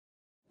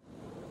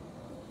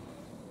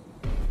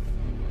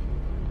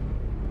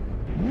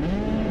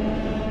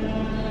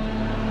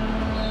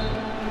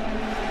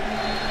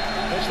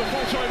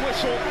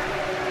whistle.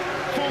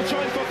 Full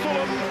time for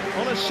Fulham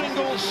on a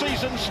single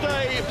season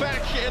stay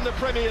back in the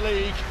Premier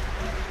League.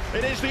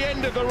 It is the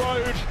end of the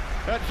road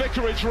at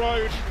Vicarage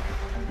Road.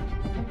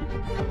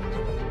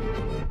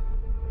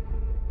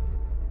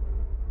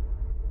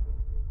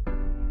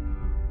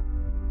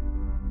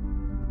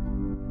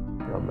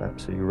 I'm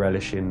absolutely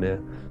relishing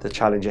the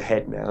challenge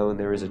ahead now, and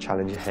there is a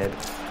challenge ahead.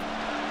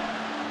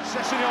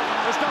 Sessegnon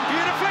has done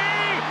beautifully!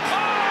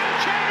 Oh,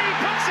 Kenny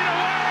puts it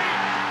away!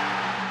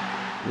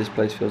 This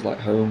place feels like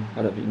home.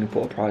 I don't think you can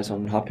put a price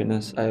on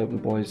happiness. I hope the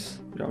boys,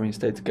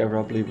 stay together.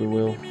 I believe we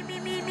will.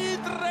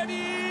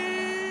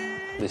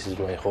 This is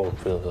my home,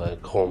 feels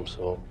like home,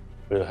 so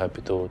really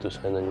happy to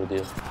sign a new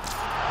deal.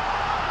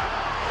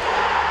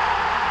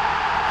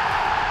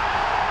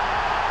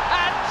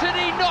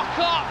 Anthony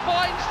Knockaert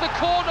finds the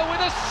corner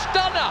with a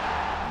stunner.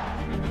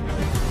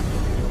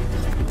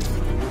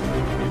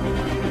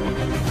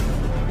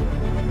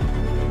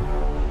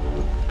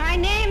 I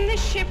name the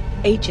ship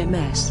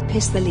HMS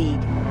Piss the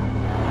League.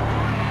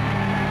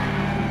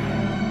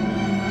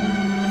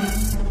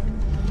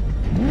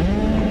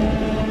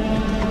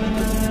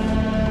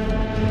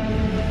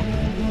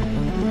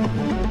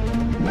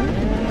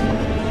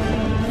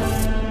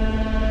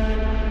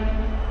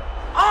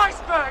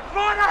 Iceberg,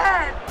 right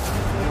ahead!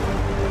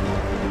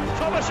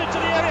 Thomas into the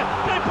area,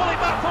 they pull it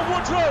back for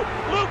Woodrow.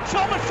 Luke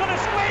Thomas trying to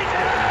squeeze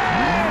it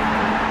in!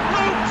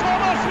 Luke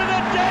Thomas with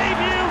a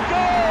debut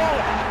goal!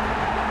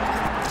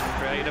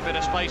 Create a bit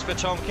of space for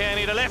Tom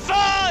Kearney to left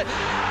side!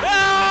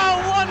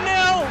 Oh,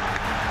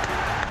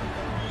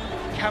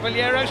 1-0!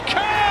 Cavaliero's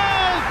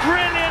curl!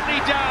 Brilliantly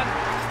done!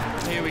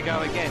 Here we go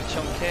again,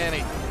 Tom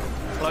Kearney.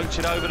 Floats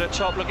it over the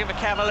top, looking for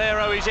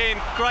Cavallero, he's in.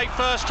 Great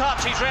first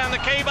touch, he's round the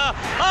keeper.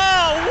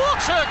 Oh,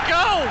 what a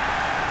goal!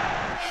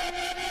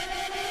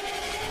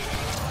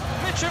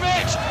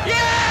 Mitrovic,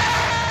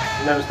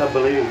 yeah! Never stop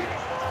believing.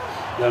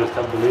 Never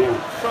stop believing.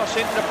 Cross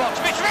into the box,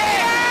 Mitrovic!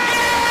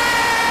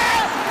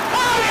 Yeah!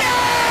 Oh, yeah!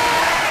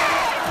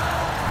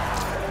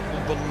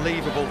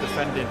 Unbelievable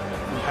defending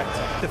from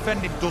Hector.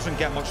 Defending doesn't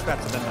get much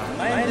better than that.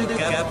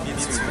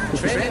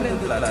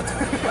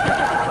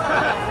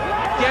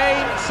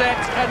 Game, set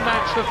and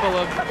match for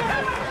Fulham.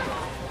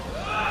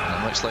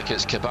 And looks like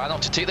it's Cabano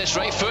to take this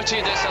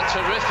right-footed. It's a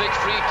terrific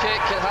free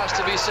kick, it has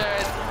to be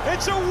said.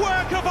 It's a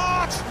work of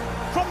art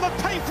from the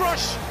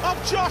paintbrush of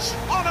Josh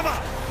Onomer.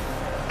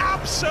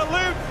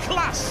 Absolute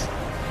class.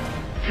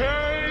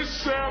 Que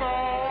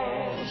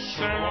sera,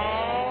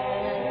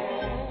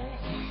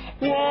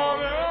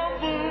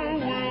 whatever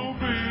will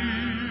be,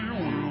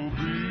 will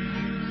be.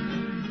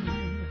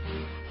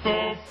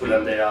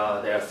 Fulham, they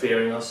are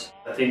fearing us.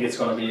 I think it's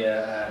going to be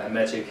a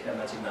magic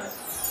night.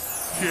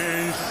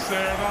 Que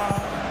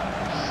sera,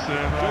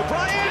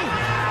 O'Brien,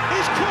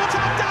 he's caught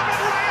up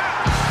David Raya.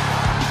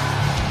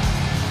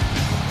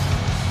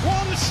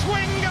 One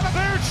swing of a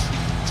boot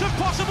to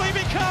possibly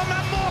become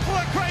immortal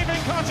at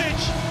Craven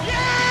Cottage. Yeah!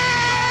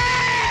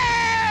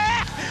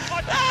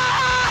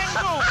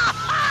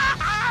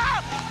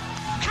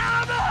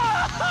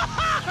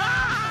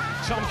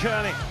 Tom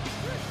Kearney.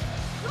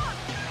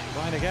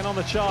 Bryan again on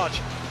the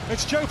charge.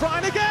 It's Joe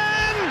Bryan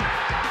again!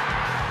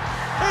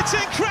 It's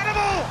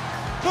incredible!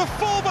 The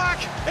fullback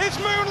is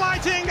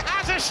moonlighting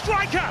as a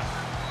striker.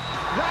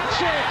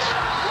 That's it!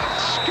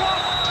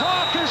 Scott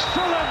Parker's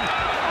Fulham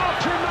are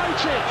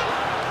promoted!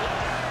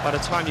 By the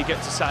time you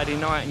get to Saturday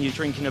night and you're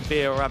drinking a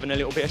beer or having a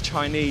little bit of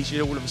Chinese,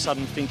 you're all of a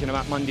sudden thinking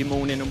about Monday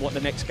morning and what the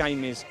next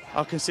game is.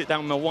 I can sit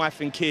down with my wife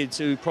and kids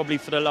who probably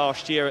for the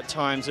last year at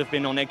times have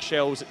been on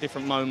eggshells at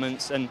different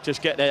moments and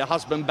just get their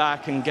husband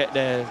back and get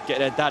their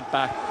dad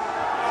back.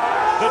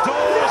 The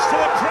doors to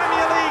the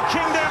Premier